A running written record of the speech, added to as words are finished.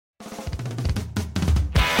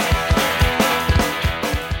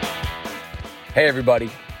Hey everybody,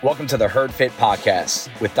 welcome to the Herd Fit Podcast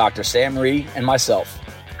with Dr. Sam Marie and myself,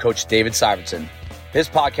 Coach David Syvertson. This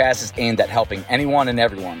podcast is aimed at helping anyone and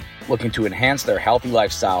everyone looking to enhance their healthy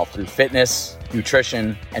lifestyle through fitness,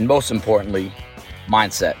 nutrition, and most importantly,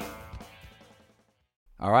 mindset.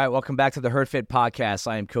 All right, welcome back to the Herd Fit Podcast.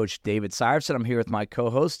 I am Coach David Syvertson. I'm here with my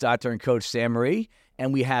co-host, Dr. and Coach Sam Marie,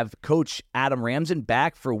 and we have Coach Adam Ramsden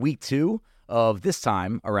back for week 2 of This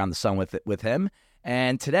Time Around the Sun with him.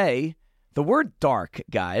 And today, the word dark,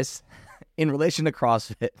 guys, in relation to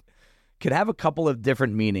CrossFit, could have a couple of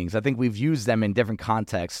different meanings. I think we've used them in different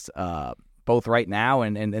contexts, both right now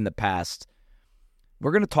and in the past.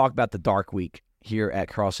 We're going to talk about the dark week here at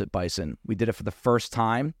CrossFit Bison. We did it for the first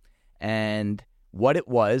time, and what it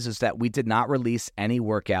was is that we did not release any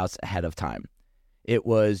workouts ahead of time. It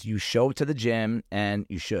was you show up to the gym, and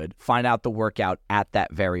you should find out the workout at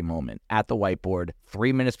that very moment, at the whiteboard,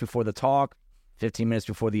 3 minutes before the talk, 15 minutes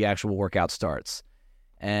before the actual workout starts.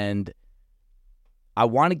 And I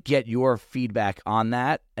want to get your feedback on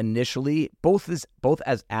that initially, both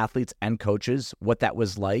as athletes and coaches, what that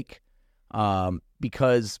was like,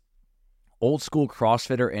 because old school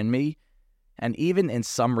CrossFitter in me, and even in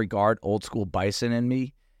some regard, old school Bison in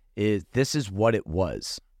me, this is what it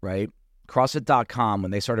was, right? CrossFit.com, when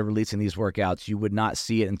they started releasing these workouts, you would not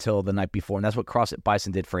see it until the night before. And that's what CrossFit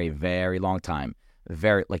Bison did for a very long time,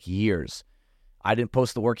 years. I didn't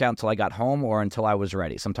post the workout until I got home or until I was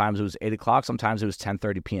ready. Sometimes it was 8 o'clock. Sometimes it was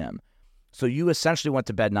 10:30 p.m. So you essentially went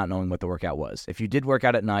to bed not knowing what the workout was. If you did work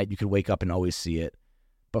out at night, you could wake up and always see it.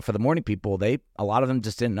 But for the morning people, a lot of them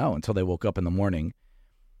just didn't know until they woke up in the morning.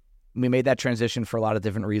 We made that transition for a lot of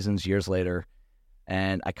different reasons years later,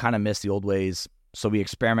 and I kind of missed the old ways. So we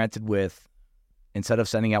experimented with, instead of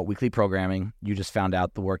sending out weekly programming, you just found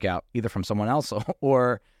out the workout either from someone else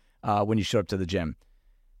or when you showed up to the gym.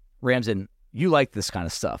 Ramsden, you like this kind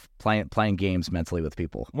of stuff, playing games mentally with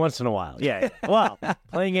people. Once in a while, yeah. Well,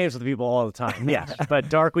 playing games with people all the time, yes. But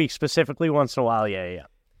Dark Week specifically, once in a while, yeah.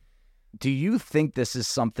 Do you think this is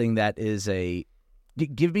something that is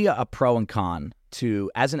give me a pro and con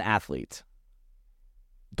to, as an athlete,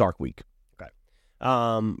 Dark Week? Okay.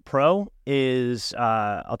 Pro is,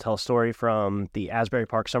 I'll tell a story from the Asbury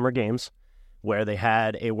Park Summer Games, where they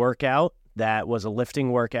had a workout that was a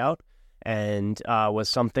lifting workout, and was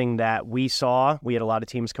something that we saw. We had a lot of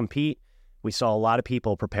teams compete. We saw a lot of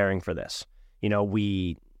people preparing for this. You know,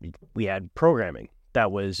 we had programming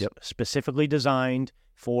that was specifically designed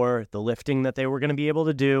for the lifting that they were going to be able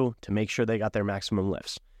to do to make sure they got their maximum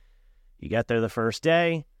lifts. You get there the first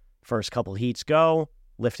day, first couple heats go,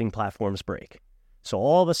 lifting platforms break. So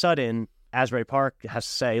all of a sudden, Asbury Park has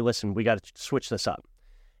to say, listen, we got to switch this up.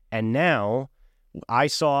 And now I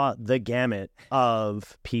saw the gamut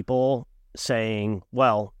of people saying,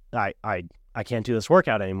 well, I can't do this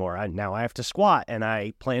workout anymore. Now I have to squat, and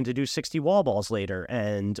I plan to do 60 wall balls later,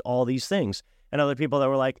 and all these things. And other people that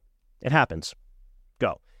were like, it happens.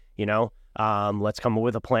 Go. Let's come up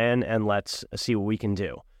with a plan, and let's see what we can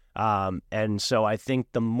do. And so I think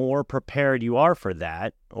the more prepared you are for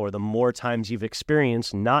that, or the more times you've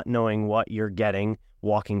experienced not knowing what you're getting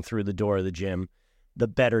walking through the door of the gym, the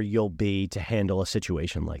better you'll be to handle a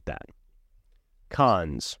situation like that.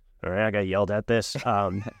 Cons. All right, I got yelled at this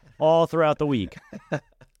all throughout the week.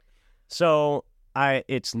 So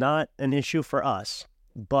it's not an issue for us,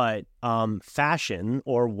 but fashion,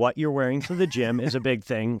 or what you're wearing to the gym, is a big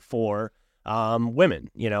thing for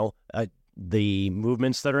women, the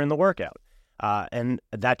movements that are in the workout. And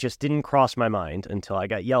that just didn't cross my mind until I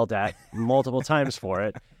got yelled at multiple times for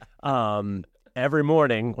it. Every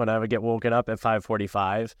morning when I would get woken up at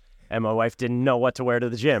 5:45, and my wife didn't know what to wear to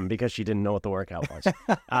the gym because she didn't know what the workout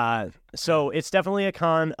was. So it's definitely a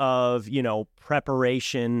con of,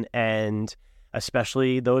 preparation, and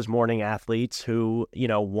especially those morning athletes who,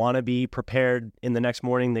 want to be prepared in the next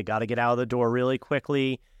morning. They got to get out of the door really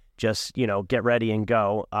quickly, just, get ready and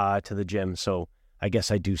go to the gym. So I guess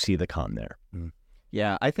I do see the con there.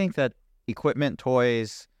 Yeah, I think that equipment,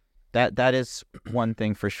 toys, that is one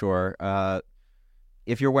thing for sure.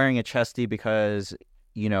 If you're wearing a chesty because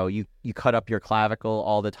you cut up your clavicle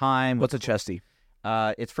all the time. What's a chesty?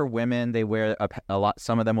 It's for women. They wear a lot.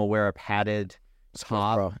 Some of them will wear a padded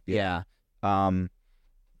top. Yeah.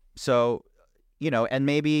 So, and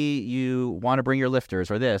maybe you want to bring your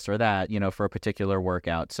lifters or this or that, for a particular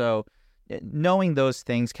workout. So knowing those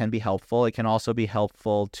things can be helpful. It can also be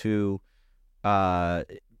helpful to,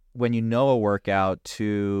 when you know a workout,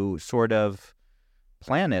 to sort of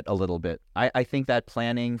plan it a little bit. I think that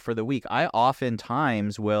planning for the week, I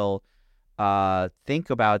oftentimes will think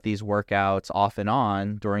about these workouts off and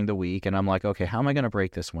on during the week, and I'm like, okay, how am I going to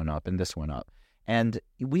break this one up and this one up? And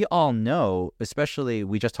we all know, especially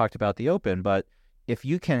we just talked about the open, but if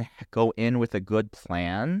you can go in with a good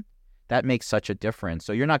plan, that makes such a difference.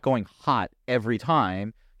 So you're not going hot every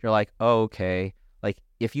time. You're like, oh, okay. Like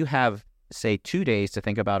if you have, say, 2 days to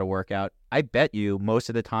think about a workout, I bet you most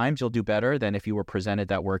of the times you'll do better than if you were presented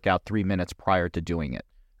that workout 3 minutes prior to doing it.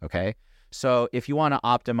 Okay. So if you want to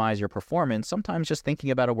optimize your performance, sometimes just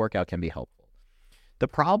thinking about a workout can be helpful. The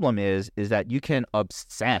problem is that you can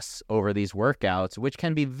obsess over these workouts, which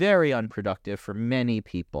can be very unproductive for many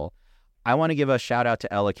people. I want to give a shout out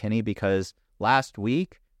to Ella Kinney because last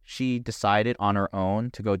week she decided on her own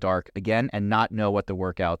to go dark again and not know what the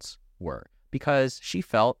workouts were because she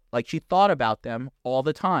felt like she thought about them all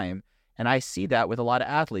the time. And I see that with a lot of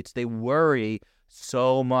athletes. They worry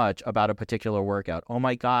so much about a particular workout. Oh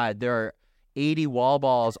my God, there are 80 wall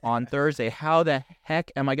balls on Thursday. How the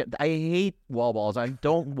heck am I going to... I hate wall balls. I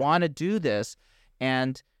don't want to do this.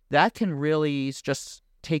 And that can really just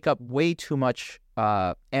take up way too much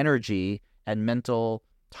energy and mental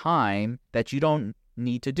time that you don't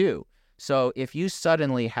need to do. So if you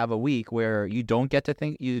suddenly have a week where you don't get to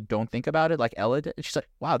think, you don't think about it like Ella did, she's like,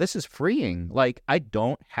 wow, this is freeing. Like, I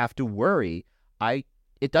don't have to worry.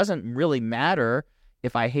 It doesn't really matter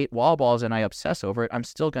if I hate wall balls and I obsess over it. I'm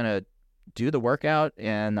still going to do the workout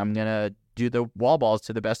and I'm going to do the wall balls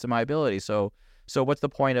to the best of my ability. So what's the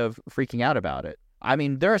point of freaking out about it? I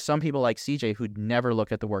mean, there are some people like CJ who never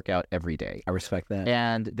look at the workout every day. I respect that.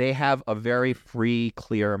 And they have a very free,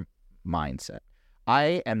 clear mindset.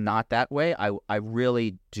 I am not that way. I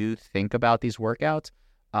really do think about these workouts.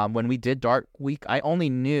 When we did Dark Week, I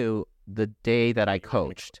only knew the day that I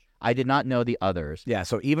coached. I did not know the others. Yeah,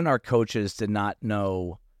 so even our coaches did not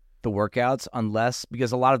know the workouts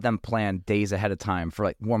because a lot of them plan days ahead of time for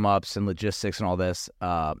like warm-ups and logistics and all this,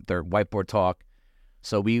 their whiteboard talk.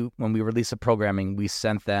 So when we released the programming, we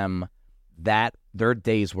sent them their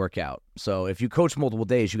day's workout. So if you coach multiple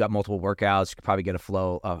days, you got multiple workouts, you could probably get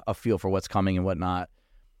a feel for what's coming and whatnot.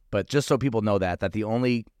 But just so people know that the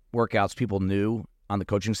only workouts people knew on the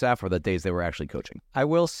coaching staff were the days they were actually coaching. I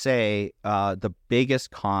will say the biggest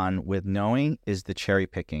con with knowing is the cherry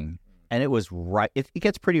picking. And it was it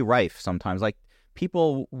gets pretty rife sometimes. Like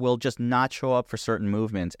people will just not show up for certain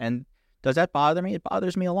movements. And does that bother me? It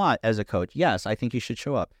bothers me a lot as a coach. Yes, I think you should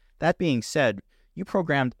show up. That being said, you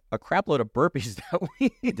programmed a crap load of burpees that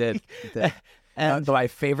week. You did. And my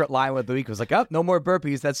favorite line of the week was like, oh, no more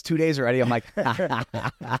burpees. That's 2 days already. I'm like,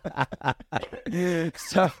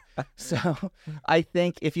 so I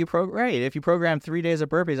think if you program 3 days of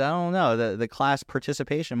burpees, I don't know, the class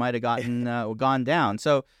participation might have gone down.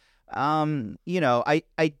 So, I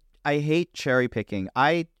hate cherry picking.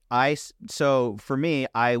 So for me,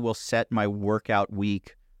 I will set my workout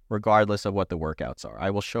week regardless of what the workouts are. I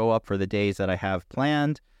will show up for the days that I have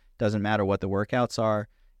planned. Doesn't matter what the workouts are.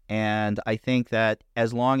 And I think that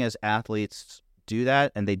as long as athletes do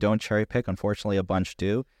that and they don't cherry pick, unfortunately a bunch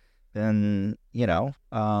do, then,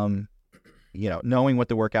 knowing what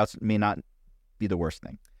the workouts may not be the worst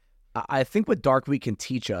thing. I think what Dark Week can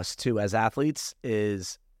teach us too as athletes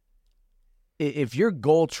is if your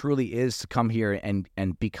goal truly is to come here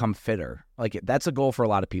and become fitter, like that's a goal for a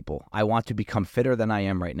lot of people. I want to become fitter than I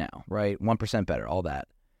am right now, right? 1% better, all that.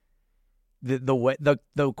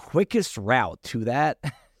 The quickest route to that,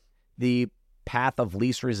 the path of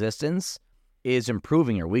least resistance, is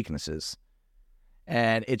improving your weaknesses.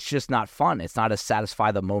 And it's just not fun. It's not a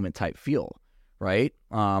satisfy the moment type feel, right?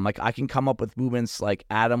 Like I can come up with movements like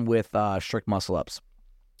Adam with strict muscle ups,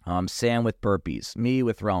 Sam with burpees, me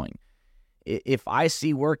with rowing. If I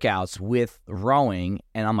see workouts with rowing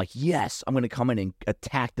and I'm like, yes, I'm going to come in and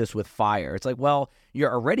attack this with fire. It's like, well,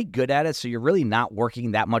 you're already good at it, so you're really not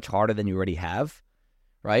working that much harder than you already have,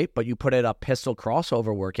 right? But you put a pistol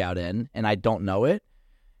crossover workout in and I don't know it.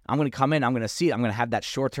 I'm going to come in, I'm going to see it. I'm going to have that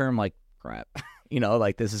short term like, crap,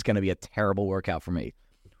 like this is going to be a terrible workout for me.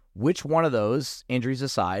 Which one of those, injuries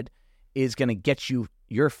aside, is going to get you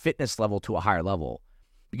your fitness level to a higher level?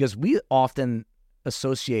 Because we often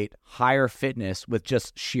associate higher fitness with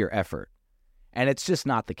just sheer effort. And it's just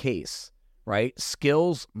not the case, right?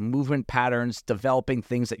 Skills, movement patterns, developing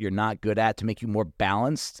things that you're not good at to make you more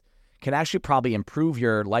balanced can actually probably improve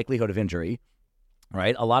your likelihood of injury,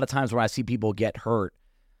 right? A lot of times when I see people get hurt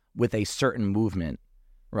with a certain movement,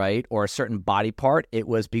 right, or a certain body part, it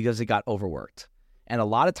was because it got overworked. And a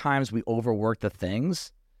lot of times we overwork the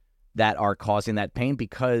things that are causing that pain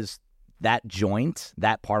because that joint,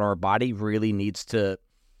 that part of our body really needs to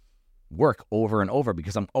work over and over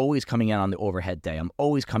because I'm always coming in on the overhead day. I'm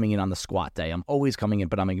always coming in on the squat day. I'm always coming in,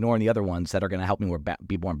 but I'm ignoring the other ones that are going to help me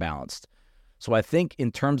be more balanced. So I think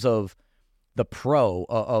in terms of the pro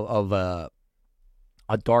of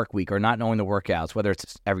a dark week or not knowing the workouts, whether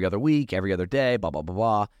it's every other week, every other day, blah, blah, blah,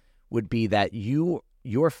 blah, would be that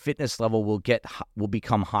your fitness level will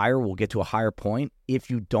become higher, will get to a higher point if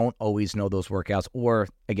you don't always know those workouts, or,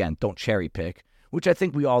 again, don't cherry pick, which I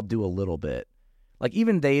think we all do a little bit. Like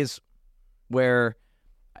even days where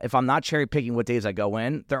if I'm not cherry picking what days I go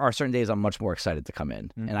in, there are certain days I'm much more excited to come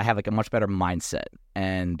in, and I have like a much better mindset,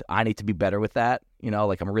 and I need to be better with that.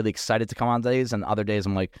 Like I'm really excited to come on days, and other days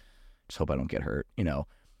I'm like, just hope I don't get hurt.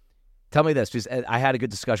 Tell me this, because I had a good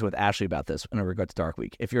discussion with Ashley about this in regard to Dark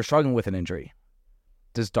Week. If you're struggling with an injury,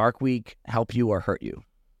 does Dark Week help you or hurt you?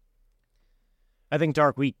 I think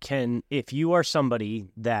Dark Week can, if you are somebody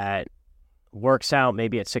that works out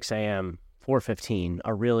maybe at 6 a.m., 4:15,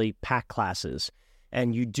 are really packed classes,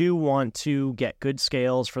 and you do want to get good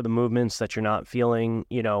scales for the movements that you're not feeling,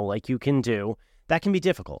 like you can do, that can be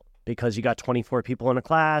difficult because you got 24 people in a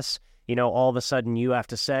class. All of a sudden you have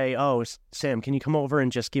to say, oh, Sam, can you come over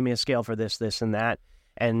and just give me a scale for this, this, and that?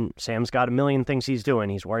 And Sam's got a million things he's doing.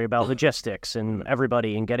 He's worried about logistics and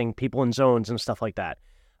everybody and getting people in zones and stuff like that.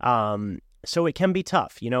 So it can be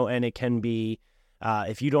tough, and it can be,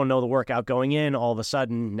 if you don't know the workout going in, all of a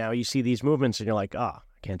sudden now you see these movements and you're like, I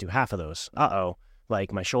can't do half of those.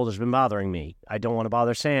 Like my shoulder's been bothering me. I don't want to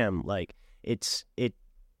bother Sam. Like it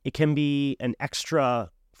can be an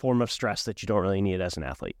extra form of stress that you don't really need as an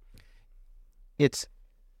athlete. It's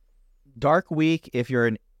Dark Week if you're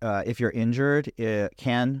injured. It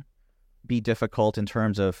can be difficult in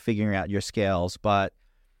terms of figuring out your scales, but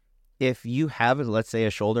if you have, let's say, a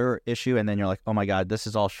shoulder issue and then you're like, oh my God, this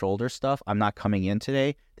is all shoulder stuff, I'm not coming in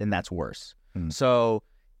today, then that's worse. So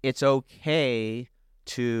it's okay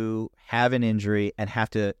to have an injury and have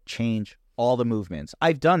to change all the movements.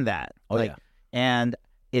 I've done that. And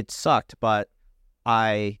it sucked, but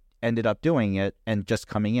I ended up doing it and just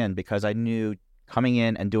coming in because I knew coming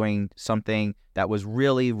in and doing something that was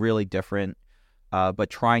really, really different, but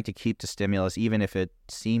trying to keep the stimulus, even if it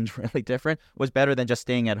seemed really different, was better than just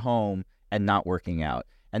staying at home and not working out.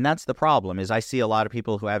 And that's the problem, is I see a lot of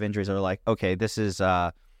people who have injuries that are like, okay, this is,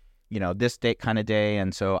 this day kind of day,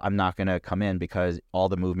 and so I'm not going to come in because all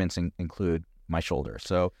the movements include my shoulder.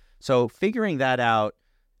 So figuring that out,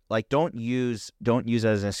 like don't use it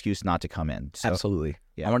as an excuse not to come in. So, absolutely.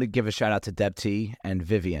 Yeah. I want to give a shout out to Deb T and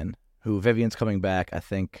Vivian, Vivian's coming back, I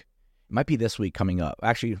think, it might be this week coming up.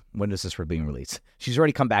 Actually, when is this for being released? She's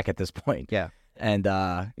already come back at this point. Yeah. And,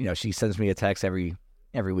 she sends me a text every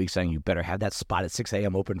week saying, you better have that spot at 6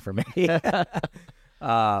 a.m. open for me.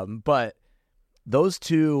 But those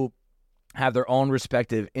two have their own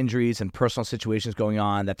respective injuries and personal situations going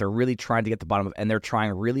on that they're really trying to get to the bottom of, and they're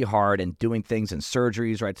trying really hard and doing things and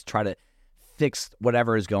surgeries, right, to try to fix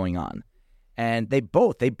whatever is going on. And they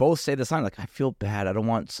both say this line, like, I feel bad. I don't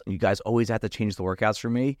want, you guys always have to change the workouts for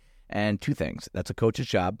me. And two things, that's a coach's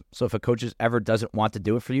job. So if a coach ever doesn't want to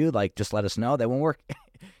do it for you, like, just let us know. They won't work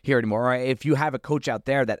here anymore. Right? If you have a coach out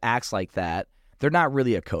there that acts like that, they're not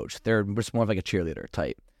really a coach. They're just more of like a cheerleader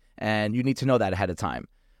type. And you need to know that ahead of time.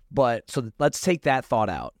 But so let's take that thought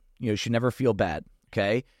out. You should never feel bad,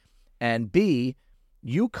 okay? And B,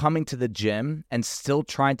 you coming to the gym and still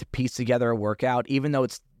trying to piece together a workout, even though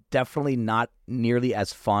it's definitely not nearly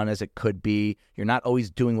as fun as it could be. You're not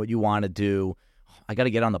always doing what you want to do. I got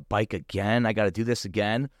to get on the bike again. I got to do this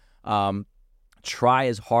again. Try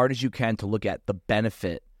as hard as you can to look at the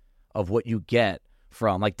benefit of what you get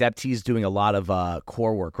from, like Deb T's doing a lot of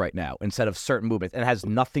core work right now instead of certain movements. And it has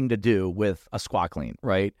nothing to do with a squat clean,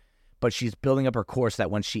 right? But she's building up her core so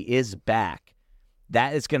that when she is back,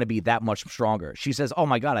 that is going to be that much stronger. She says, oh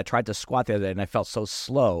my God, I tried to squat the other day and I felt so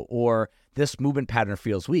slow, or this movement pattern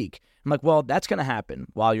feels weak. I'm like, well, that's going to happen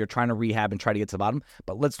while you're trying to rehab and try to get to the bottom.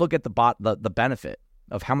 But let's look at the benefit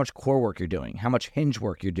of how much core work you're doing, how much hinge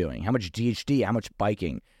work you're doing, how much DHD, how much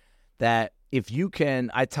biking. That if you can,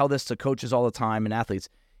 I tell this to coaches all the time and athletes,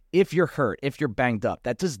 if you're hurt, if you're banged up,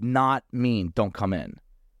 that does not mean don't come in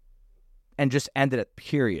and just end it at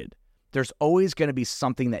period. There's always going to be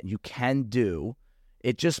something that you can do.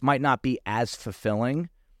 It just might not be as fulfilling.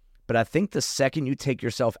 But I think the second you take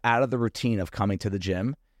yourself out of the routine of coming to the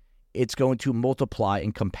gym, it's going to multiply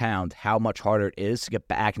and compound how much harder it is to get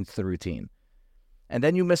back into the routine. And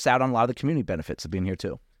then you miss out on a lot of the community benefits of being here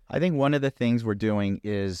too. I think one of the things we're doing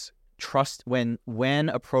is trust. When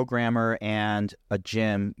a programmer and a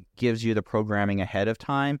gym gives you the programming ahead of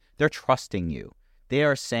time, they're trusting you. They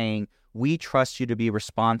are saying, we trust you to be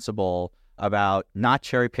responsible about not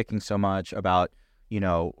cherry picking so much, about,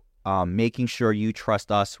 making sure you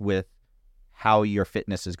trust us with how your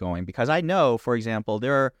fitness is going. Because I know, for example,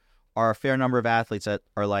 there are a fair number of athletes that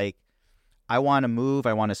are like, I want to move,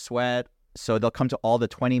 I want to sweat, so they'll come to all the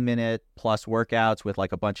 20-minute plus workouts with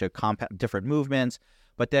like a bunch of different movements,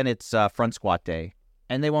 but then it's front squat day,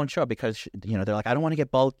 and they won't show up because, they're like, I don't want to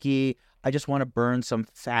get bulky. I just want to burn some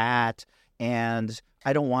fat, and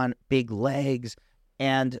I don't want big legs.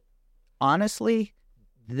 And honestly,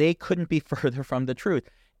 they couldn't be further from the truth.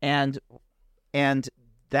 And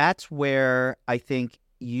that's where I think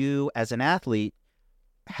you as an athlete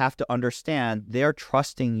have to understand they're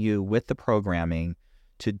trusting you with the programming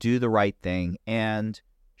to do the right thing and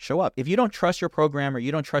show up. If you don't trust your programmer,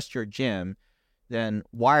 you don't trust your gym, then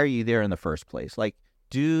why are you there in the first place? Like,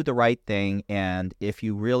 do the right thing. And if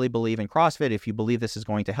you really believe in CrossFit, if you believe this is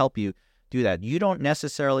going to help you, do that. You don't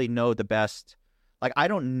necessarily know the best. Like, I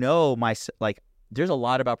don't know there's a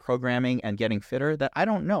lot about programming and getting fitter that I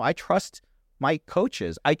don't know. I trust my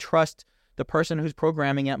coaches. I trust the person who's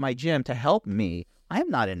programming at my gym to help me. I'm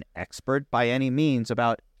not an expert by any means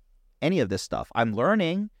about any of this stuff. I'm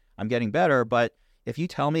learning, I'm getting better, but if you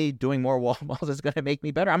tell me doing more wall balls is going to make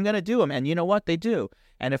me better, I'm going to do them. And you know what? They do.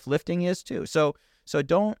 And if lifting is too. So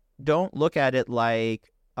don't look at it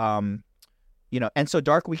like, and so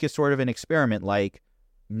Dark Week is sort of an experiment. Like,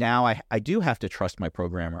 now I do have to trust my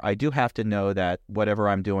programmer. I do have to know that whatever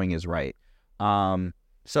I'm doing is right.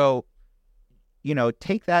 So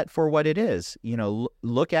take that for what it is.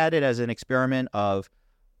 Look at it as an experiment of,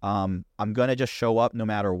 I'm going to just show up no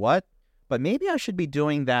matter what, but maybe I should be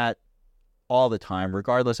doing that all the time,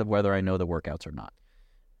 regardless of whether I know the workouts or not.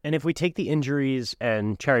 And if we take the injuries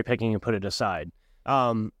and cherry picking and put it aside,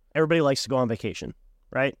 everybody likes to go on vacation,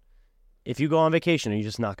 right? If you go on vacation, are you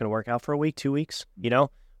just not going to work out for a week, 2 weeks?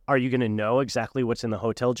 Are you going to know exactly what's in the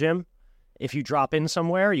hotel gym? If you drop in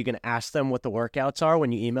somewhere, are you going to ask them what the workouts are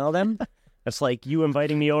when you email them? It's like you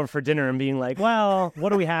inviting me over for dinner and being like, well,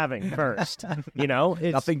 what are we having first? It's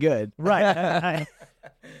Nothing good. Right.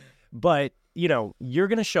 But, you're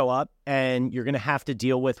going to show up and you're going to have to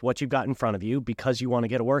deal with what you've got in front of you because you want to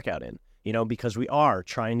get a workout in, because we are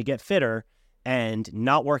trying to get fitter, and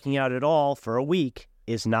not working out at all for a week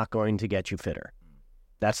is not going to get you fitter.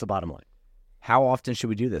 That's the bottom line. How often should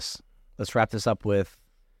we do this? Let's wrap this up with,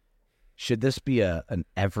 should this be an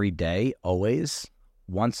everyday, always?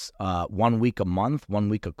 Once, 1 week a month, 1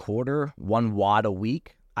 week a quarter, 1 WOD a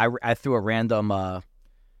week? I threw a random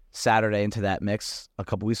Saturday into that mix a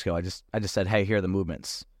couple weeks ago. I just said, hey, here are the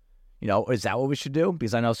movements. Is that what we should do?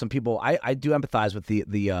 Because I know some people, I do empathize with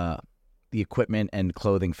the equipment and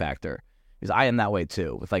clothing factor, because I am that way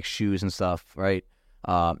too, with like shoes and stuff, right?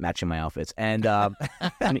 Matching my outfits and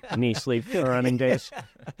knee sleeve for running days.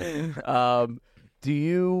 Do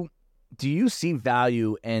you see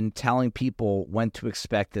value in telling people when to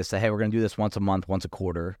expect this? That, hey, we're going to do this once a month, once a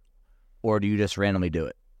quarter, or do you just randomly do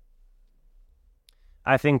it?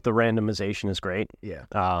 I think the randomization is great. Yeah.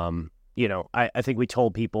 I think we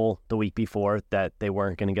told people the week before that they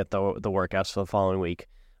weren't going to get the workouts for the following week.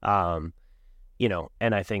 And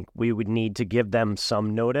I think we would need to give them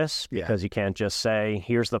some notice, because you can't just say,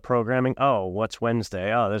 here's the programming. Oh, what's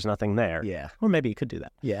Wednesday? Oh, there's nothing there. Yeah. Or maybe you could do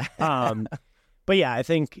that. Yeah. But yeah, I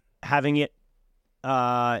think having it,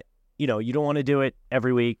 you don't want to do it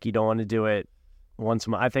every week. You don't want to do it once a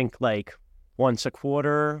month. I think like once a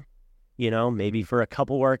quarter, maybe for a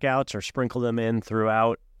couple workouts, or sprinkle them in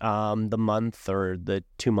throughout the month or the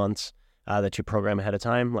 2 months that you program ahead of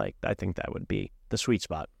time. Like, I think that would be the sweet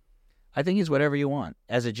spot. I think use whatever you want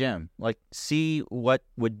as a gym. Like, see what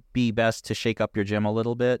would be best to shake up your gym a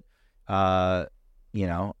little bit. I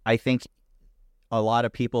think a lot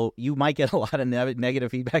of people, you might get a lot of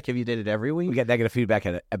negative feedback if you did it every week. We get negative feedback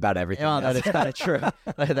about everything. Oh, that is kind of true.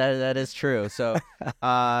 that is true. So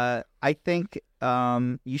I think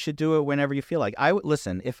you should do it whenever you feel like.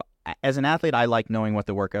 Listen, if as an athlete, I like knowing what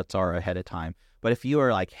the workouts are ahead of time. But if you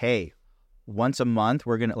are like, hey, once a month,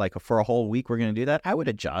 we're going to, like, for a whole week, we're going to do that, I would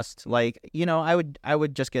adjust. Like, I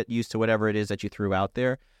would just get used to whatever it is that you threw out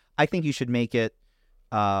there. I think you should make it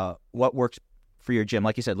what works for your gym.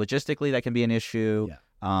 Like you said, logistically, that can be an issue.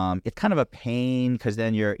 Yeah. It's kind of a pain, because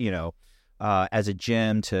then you're, as a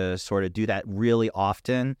gym, to sort of do that really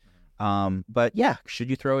often. But yeah, should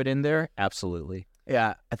you throw it in there? Absolutely.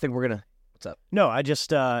 Yeah, I think we're going to. What's up? No, I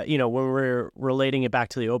just, when we're relating it back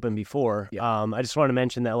to the open before, I just want to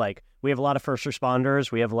mention that, like, we have a lot of first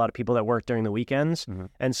responders. We have a lot of people that work during the weekends. Mm-hmm.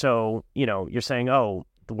 And so, you're saying, oh,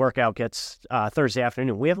 the workout gets Thursday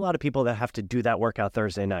afternoon. We have a lot of people that have to do that workout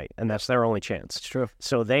Thursday night, and that's their only chance. It's true.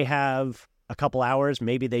 So they have a couple hours.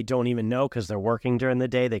 Maybe they don't even know, because they're working during the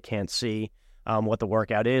day. They can't see what the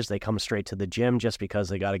workout is. They come straight to the gym just because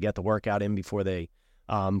they got to get the workout in before they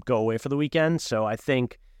go away for the weekend. So I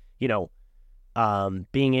think,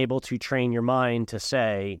 being able to train your mind to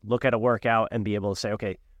say, look at a workout and be able to say,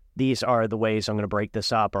 okay, these are the ways I'm going to break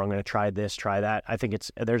this up, or I'm going to try this, try that. I think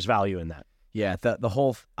there's value in that. Yeah, the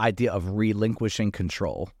whole idea of relinquishing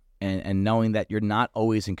control and knowing that you're not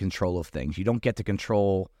always in control of things. You don't get to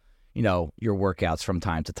control, your workouts from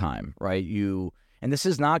time to time, right? And this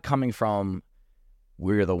is not coming from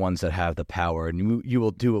we're the ones that have the power and you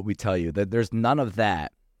will do what we tell you. There's none of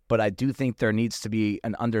that. But I do think there needs to be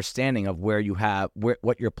an understanding of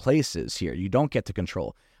what your place is here. You don't get to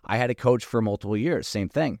control. I had a coach for multiple years, same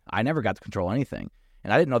thing. I never got to control anything.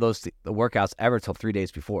 And I didn't know the workouts ever till 3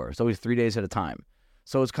 days before. It's always 3 days at a time.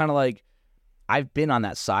 So it's kind of like I've been on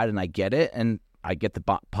that side and I get it, and I get the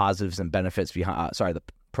positives and benefits behind. The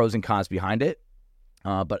pros and cons behind it.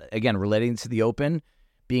 But again, relating to the open,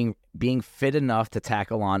 being fit enough to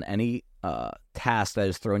tackle on any task that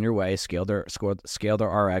is thrown your way, scaled or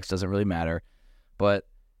RX, doesn't really matter. But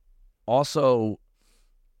also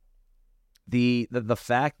the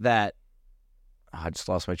fact that I just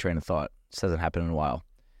lost my train of thought. This hasn't happened in a while.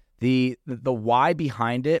 The why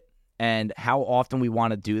behind it and how often we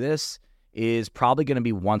want to do this is probably going to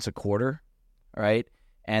be once a quarter, right?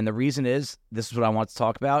 And the reason is, this is what I want to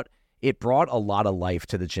talk about. It brought a lot of life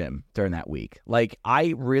to the gym during that week. Like,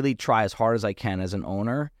 I really try as hard as I can as an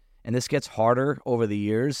owner, and this gets harder over the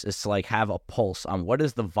years, is to like have a pulse on what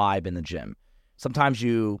is the vibe in the gym. Sometimes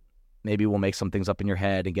you maybe will make some things up in your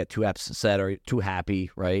head and get too upset or too happy,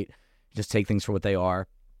 right? Just take things for what they are.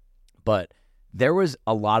 But there was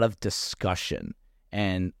a lot of discussion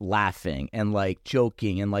and laughing and like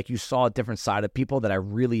joking, and like you saw a different side of people that I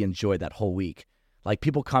really enjoyed that whole week. Like,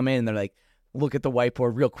 people come in and they're like, look at the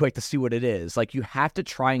whiteboard real quick to see what it is. Like, you have to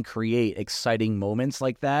try and create exciting moments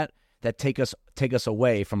like that take us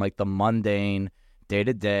away from like the mundane day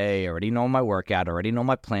to day. I already know my workout, I already know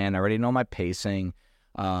my plan, I already know my pacing.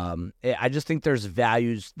 I just think there's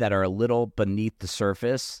values that are a little beneath the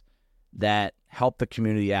surface that help the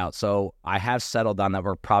community out. So I have settled on that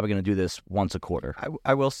we're probably going to do this once a quarter.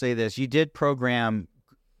 I will say this. You did program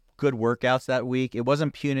good workouts that week. It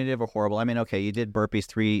wasn't punitive or horrible. I mean, okay, you did burpees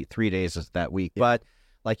three days that week, but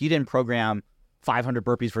like, you didn't program 500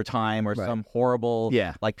 burpees for time or some horrible,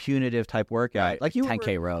 like punitive type workout. Right. Like, you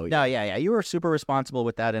 10K row. No, you were super responsible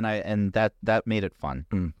with that, and that made it fun.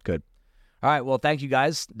 Good. All right, well, thank you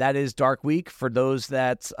guys. That is Dark Week. For those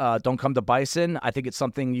that don't come to Bison, I think it's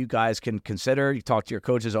something you guys can consider. You talk to your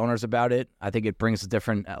coaches, owners about it. I think it brings a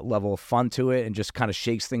different level of fun to it and just kind of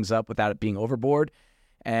shakes things up without it being overboard.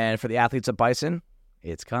 And for the athletes at Bison,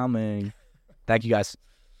 it's coming. Thank you, guys.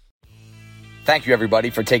 Thank you,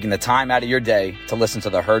 everybody, for taking the time out of your day to listen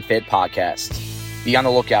to the Herd Fit podcast. Be on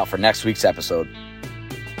the lookout for next week's episode.